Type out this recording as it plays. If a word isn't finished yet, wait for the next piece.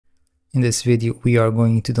In this video, we are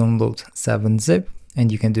going to download 7-zip,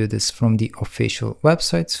 and you can do this from the official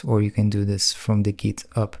website, or you can do this from the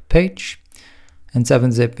GitHub page. And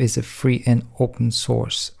 7-zip is a free and open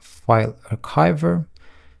source file archiver.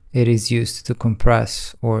 It is used to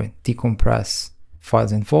compress or decompress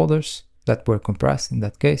files and folders that were compressed in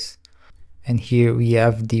that case. And here we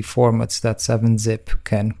have the formats that 7-zip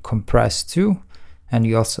can compress to, and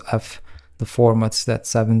you also have the formats that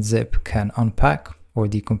 7-zip can unpack or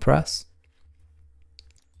decompress.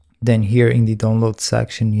 Then here in the download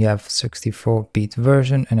section you have 64-bit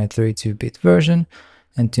version and a 32-bit version.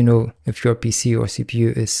 And to know if your PC or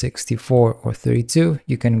CPU is 64 or 32,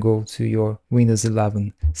 you can go to your Windows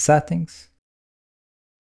 11 settings.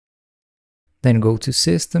 Then go to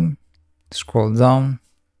System, scroll down,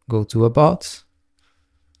 go to About.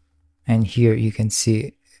 And here you can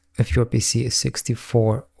see if your PC is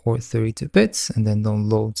 64 or 32 bits, and then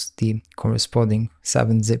download the corresponding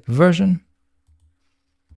 7-zip version.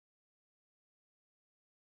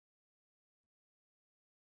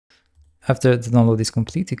 After the download is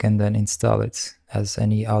complete, you can then install it as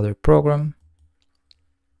any other program.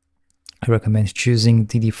 I recommend choosing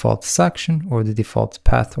the default section or the default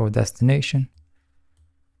path or destination.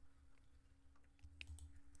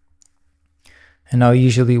 And now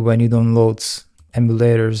usually when you download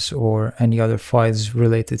emulators or any other files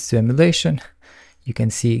related to emulation, you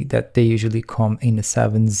can see that they usually come in a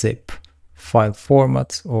 7-zip file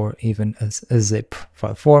format or even as a zip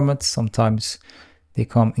file format. Sometimes they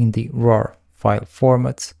come in the RAR file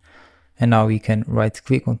format. And now you can right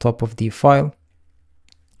click on top of the file,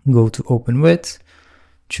 go to Open With,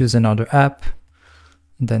 choose another app,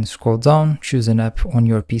 then scroll down, choose an app on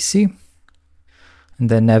your PC, and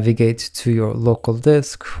then navigate to your local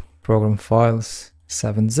disk, Program Files,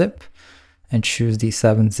 7-zip, and choose the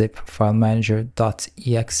 7-zip file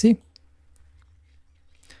manager.exe.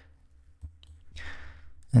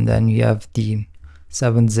 And then you have the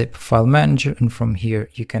 7-zip file manager, and from here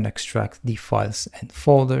you can extract the files and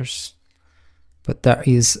folders. But there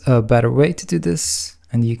is a better way to do this,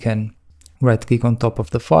 and you can right click on top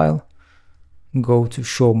of the file, go to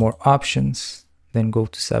Show More Options, then go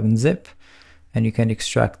to 7-zip, and you can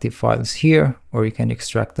extract the files here, or you can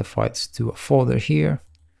extract the files to a folder here.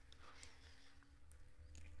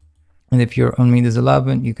 And if you're on Windows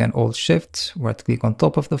 11, you can Alt-Shift, right click on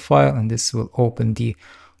top of the file, and this will open the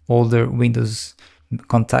older Windows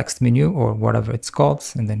context menu or whatever it's called,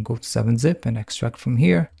 and then go to 7-zip and extract from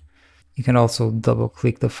here. You can also double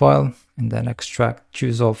click the file and then extract,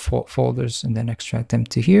 choose all folders and then extract them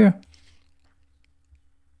to here.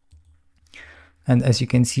 And as you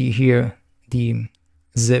can see here, the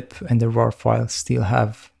zip and the RAR files still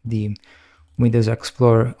have the Windows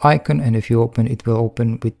Explorer icon, and if you open it, will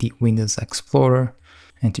open with the Windows Explorer.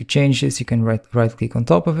 And to change this, you can right click on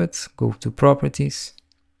top of it, go to Properties,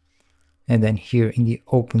 and then here in the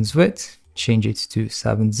Opens With, change it to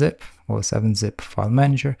 7-zip or 7-zip file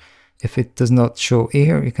manager. If it does not show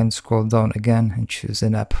here, you can scroll down again and choose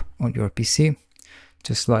an app on your PC,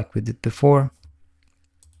 just like we did before.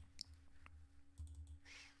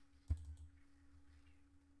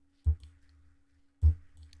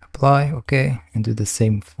 Apply, OK, and do the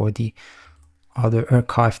same for the other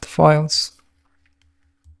archived files.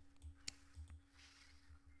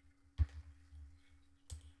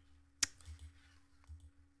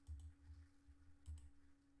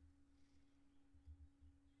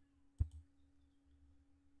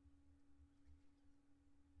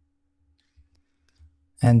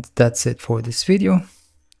 And that's it for this video.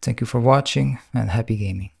 Thank you for watching and happy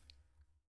gaming.